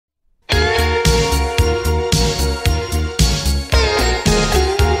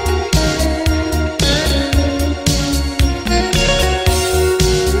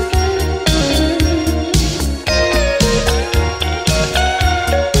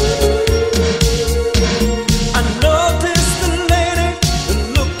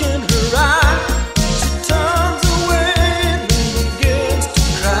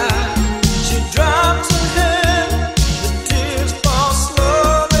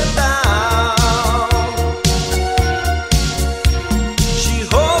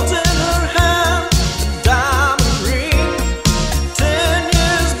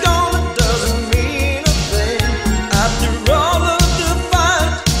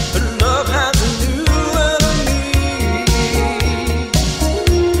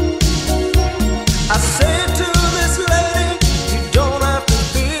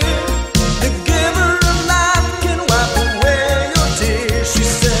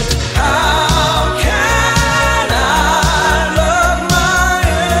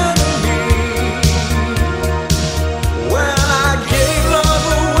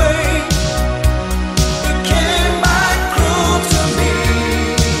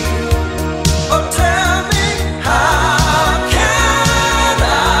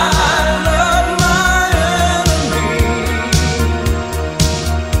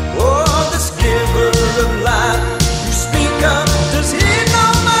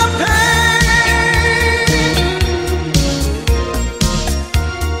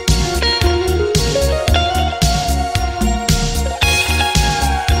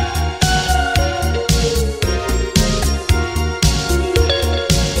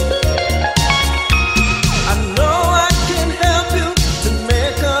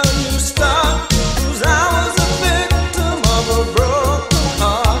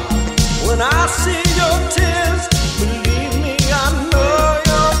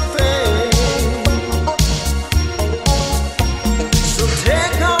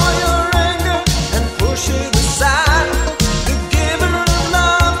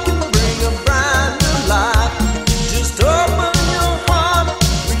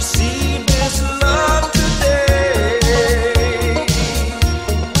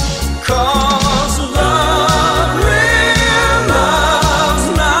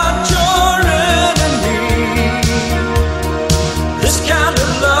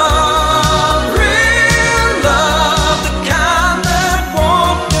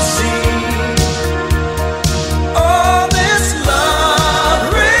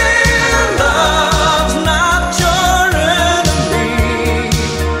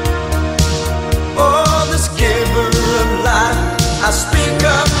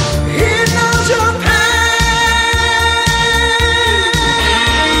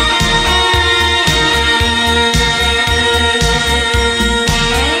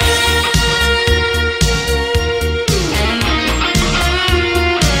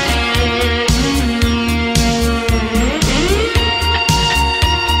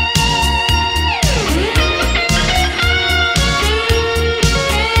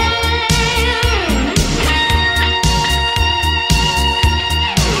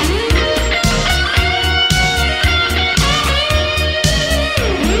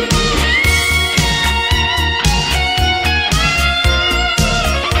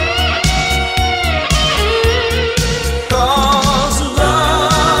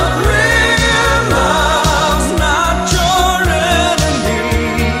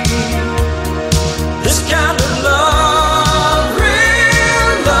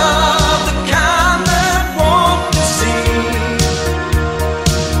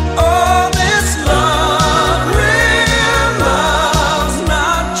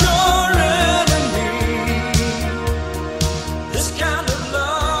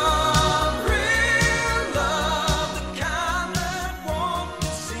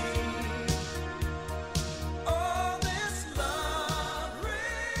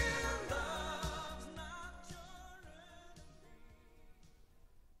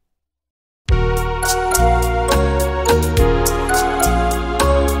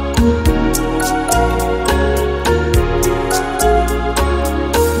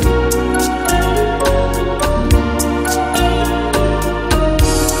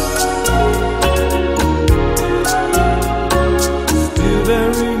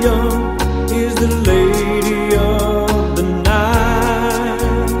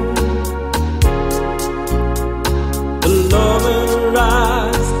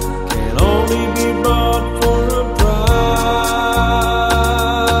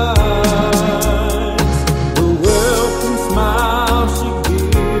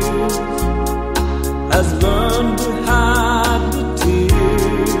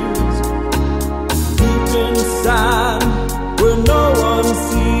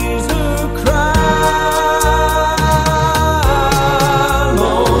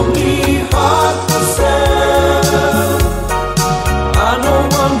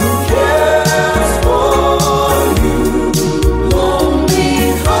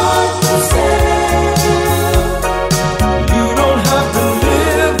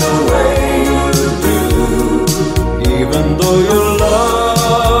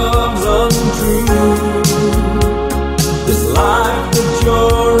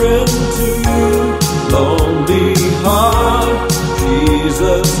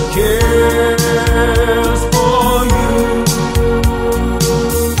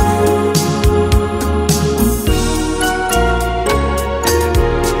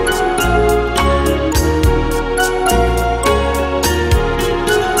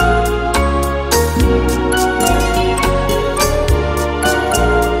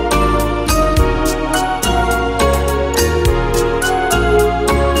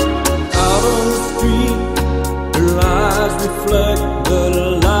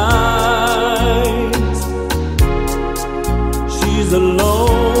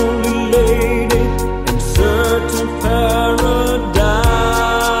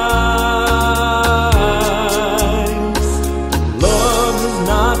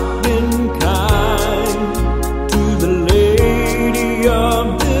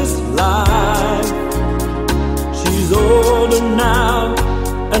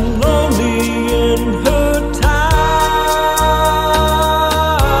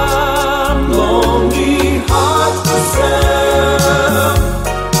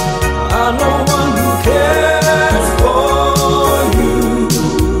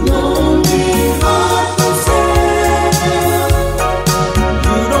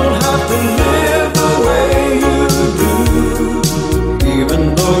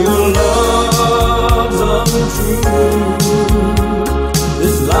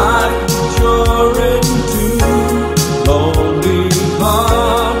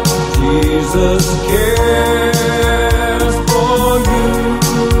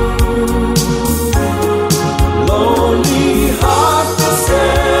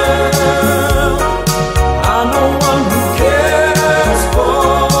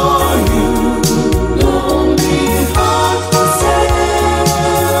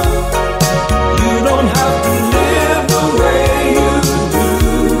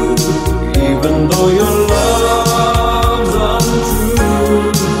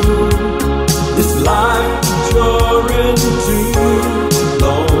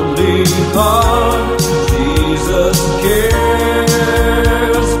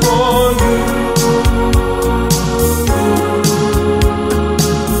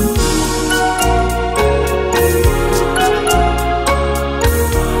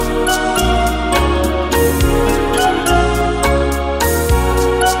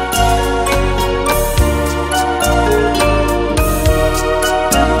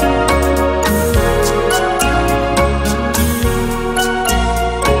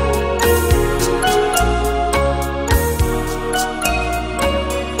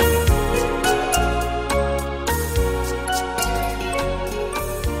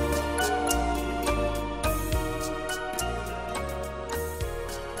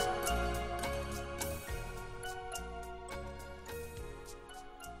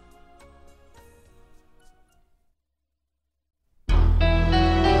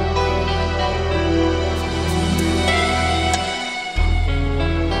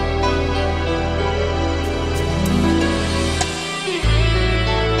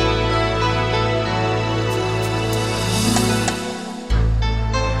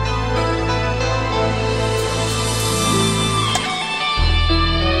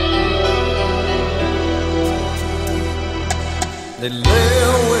They lay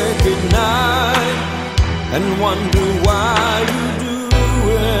awake at night and wonder why you do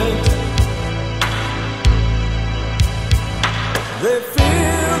it. They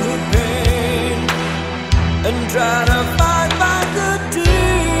feel the pain and try to fight back the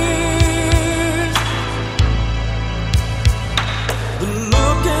tears. The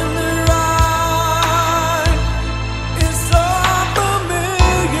look in their eye is so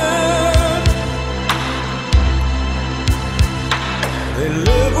familiar. They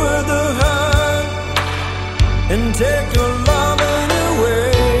live with the hurt and take your loving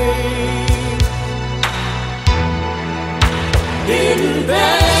away. Hidden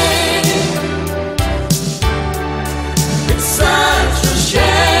pain, it's such a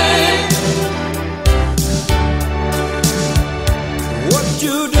shame. What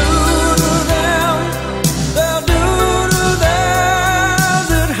you do to them, they'll do to theirs.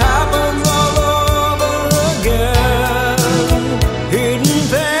 It happens all over again. Hidden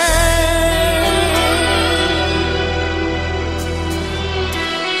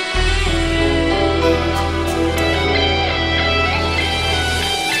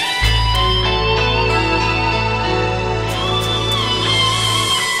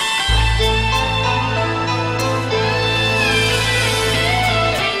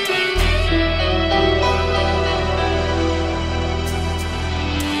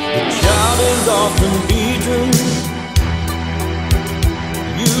often beaten,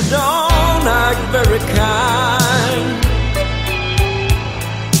 you don't act very kind.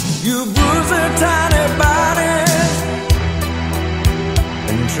 You bruise their tiny bodies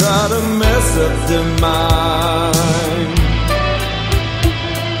and try to mess up their mind.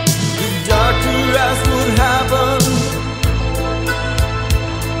 The doctor asks what happened.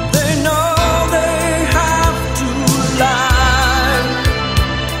 They know they have to lie.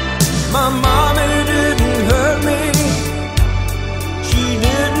 My mommy didn't hurt me, she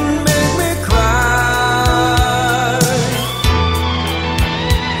didn't make me cry.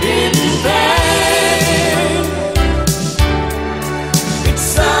 Hidden pain, it's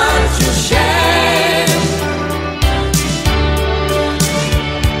such a shame.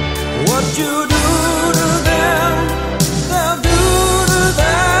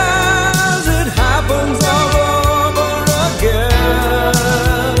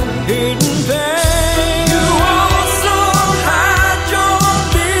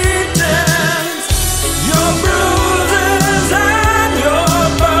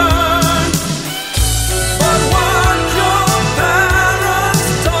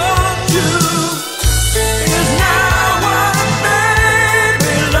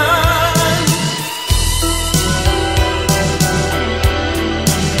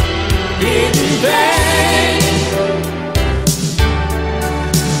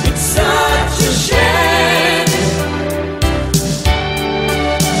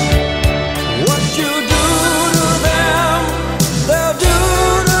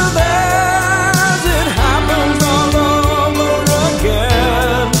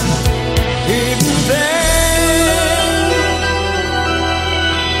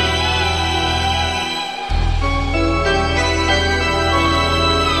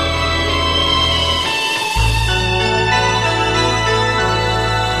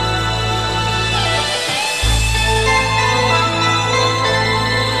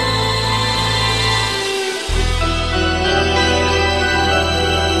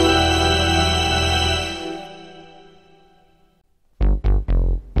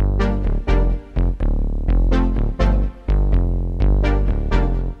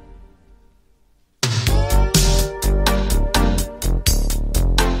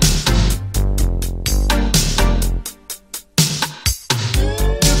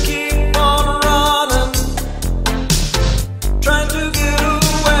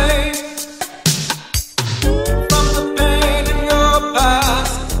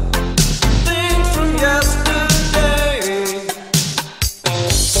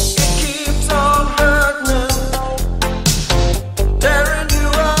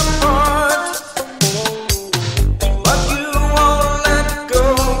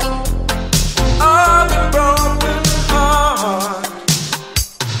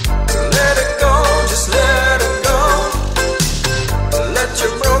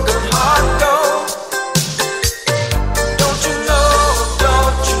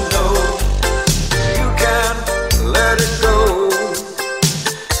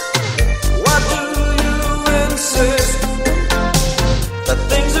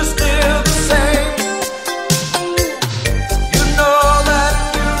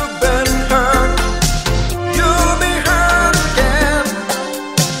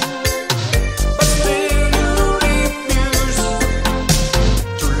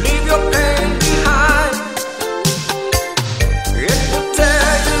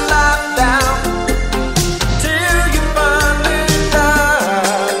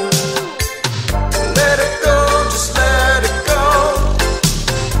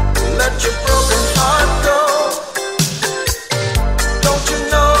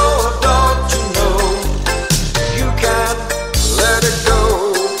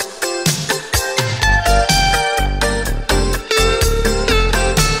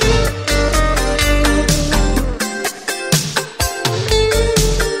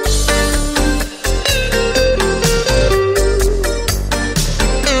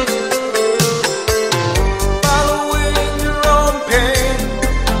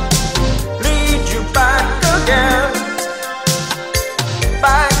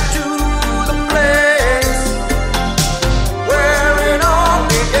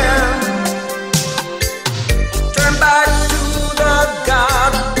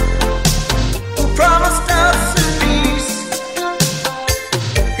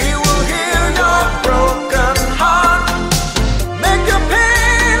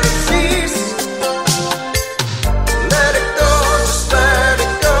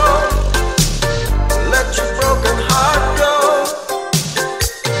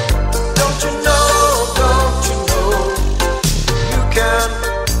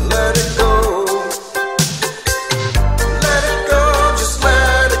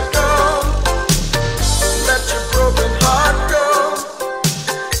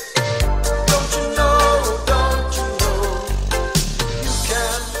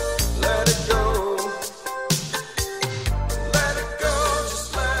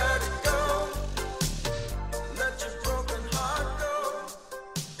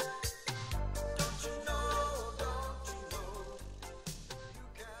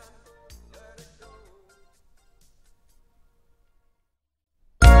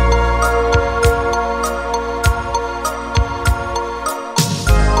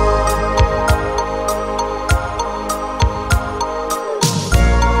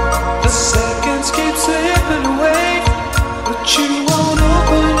 seconds keep slipping away, but you won't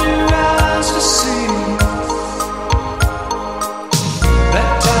open your eyes to see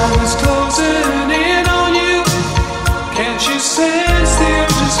that time is closing in on you. Can't you sense the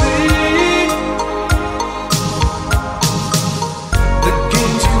urgency? The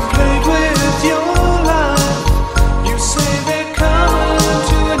games you played with your life, you say they're coming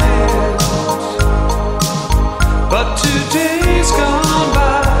to an end, but today's gone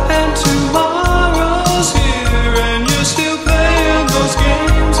by and tomorrow's here, and you're still playing those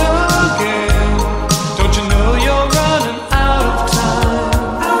games again. Don't you know you're running out of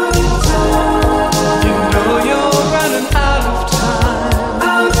time? You know you're running out of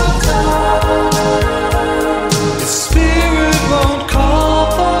time. Your spirit won't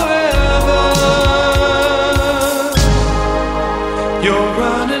call forever. You're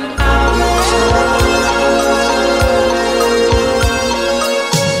running out of time.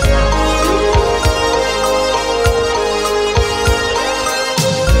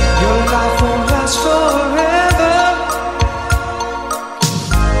 Your life won't last forever,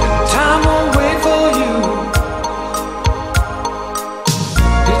 and time won't wait for you.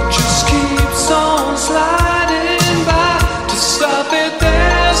 It just keeps on sliding by. To stop it,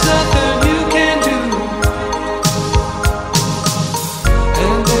 there's nothing you can do.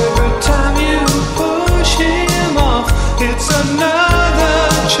 And every time you push him off, it's another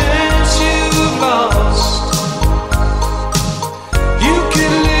chance you've lost. You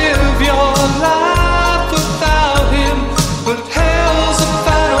can live your life without him, but hell's a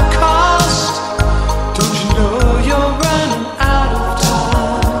final cost. Don't you know you're running out of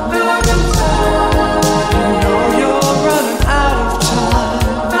time? You know you're running out of time.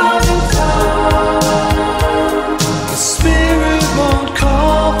 The spirit won't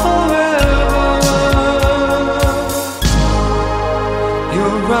call forever.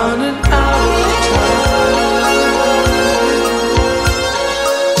 You're running out of time.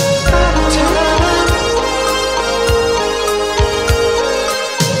 Out of time.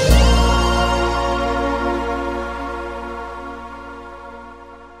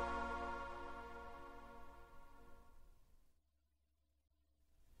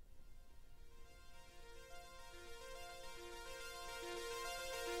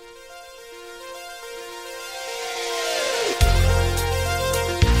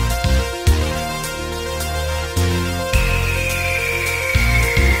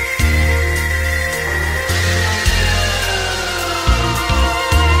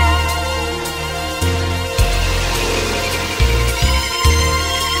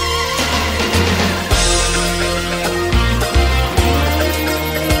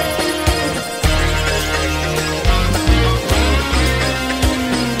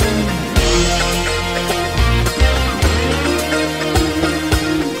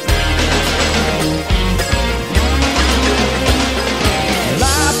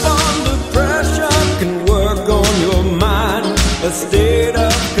 Life under pressure can work on your mind. A state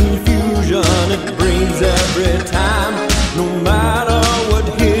of confusion it brings every time. No matter what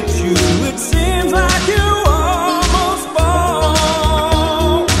hits you, it seems like you almost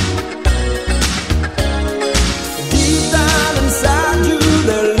fall. Deep down inside you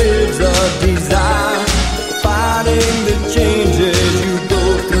there lives a desire, fighting the changes you go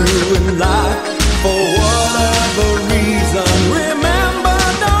through in life. For whatever reason, remember,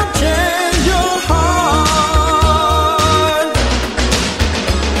 don't change your heart.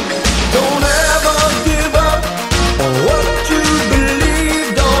 Don't ever give up on what you believe.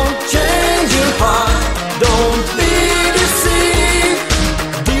 Don't change your heart. Don't be deceived.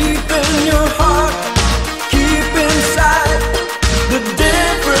 Deep in your heart, keep inside the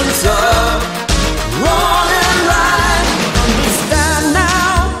difference of wrong and right. Understand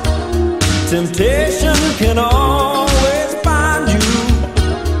now, temptation can always find you.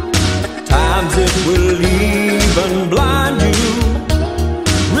 Times it will even blind you.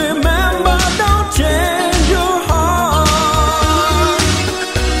 Remember, don't change your heart.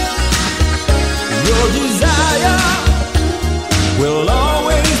 Your desire will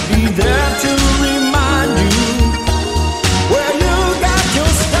always be there to remind you where you got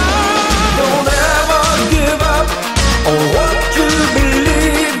your start. Don't ever give up on what you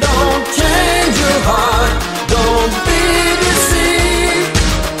believe. Don't change your heart. Don't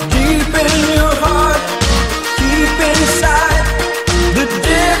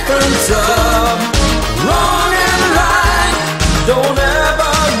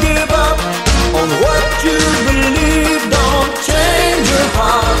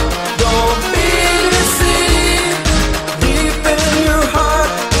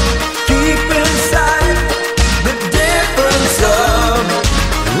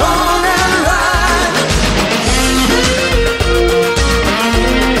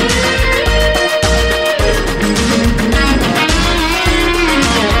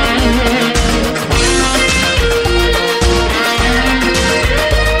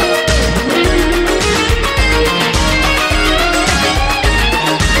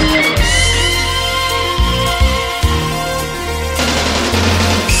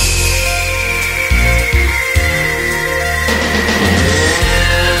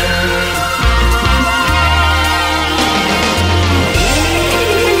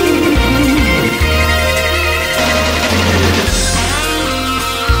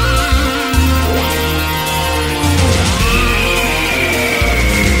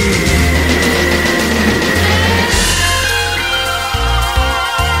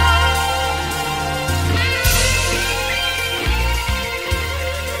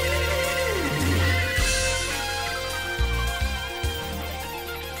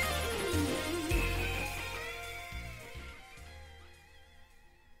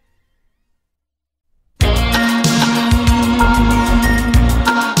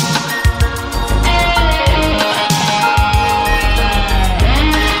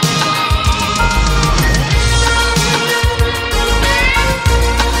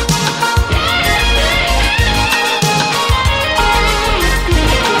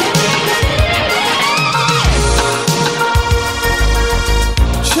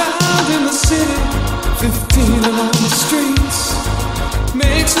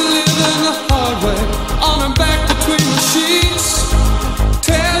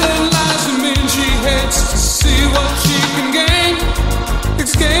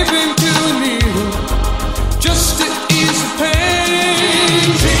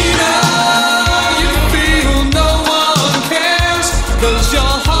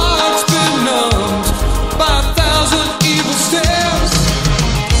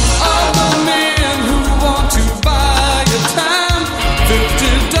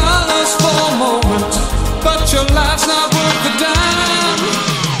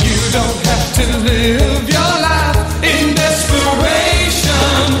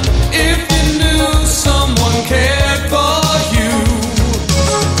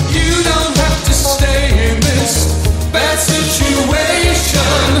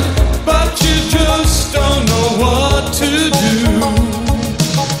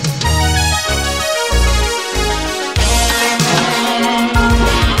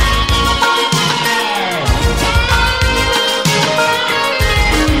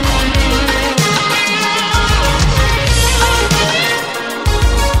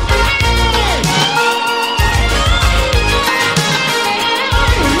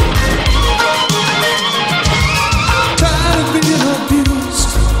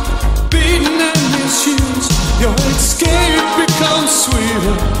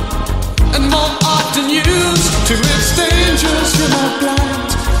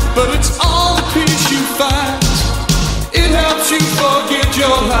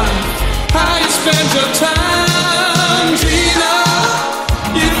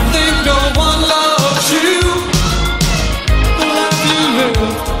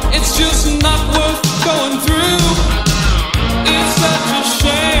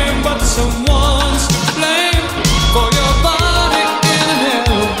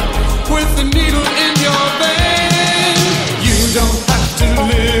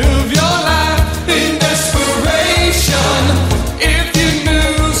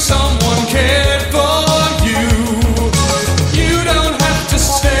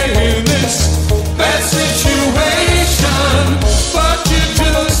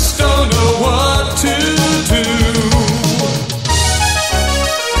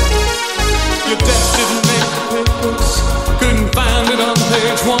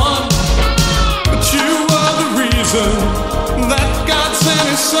reason that God sent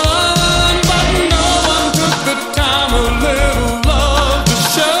His Son, but no one took the time. A little love to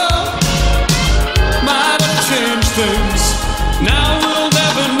show might have changed things. Now we'll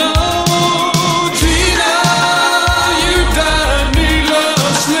never know. Gina, you died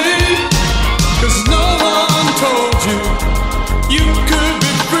needlessly, 'cause no one told you you could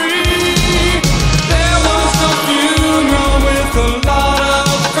be free. There was no funeral with a lot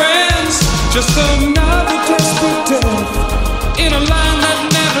of friends, just another desperate death in a line that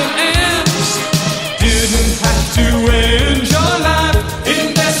never ends. Didn't have to end your life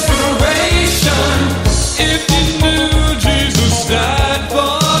in desperation if you knew Jesus died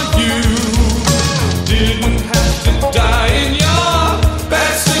for you. Didn't have to die in your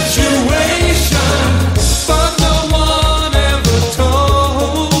bad situation, but no one ever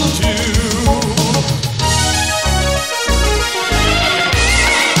told you.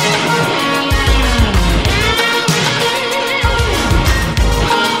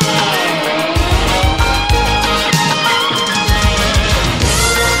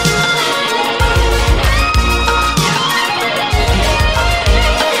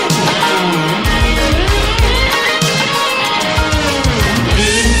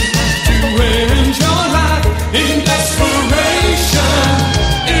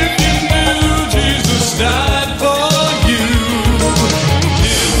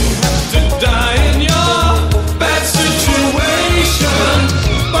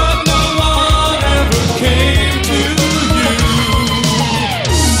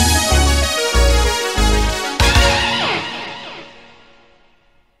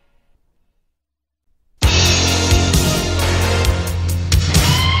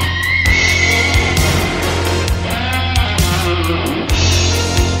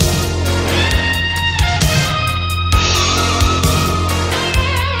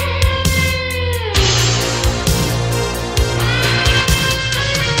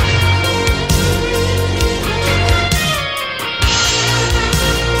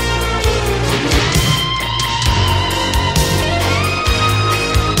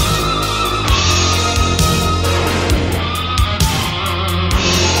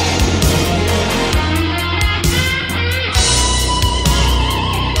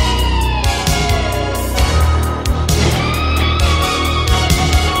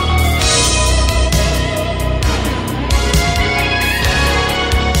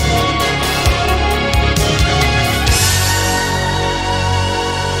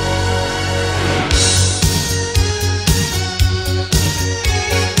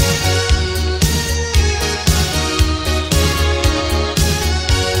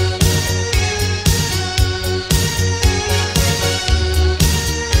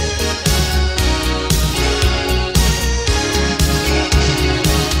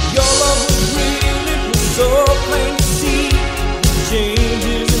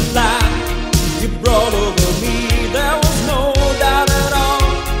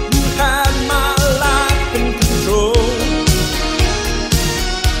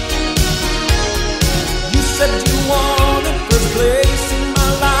 Said you wanted first place.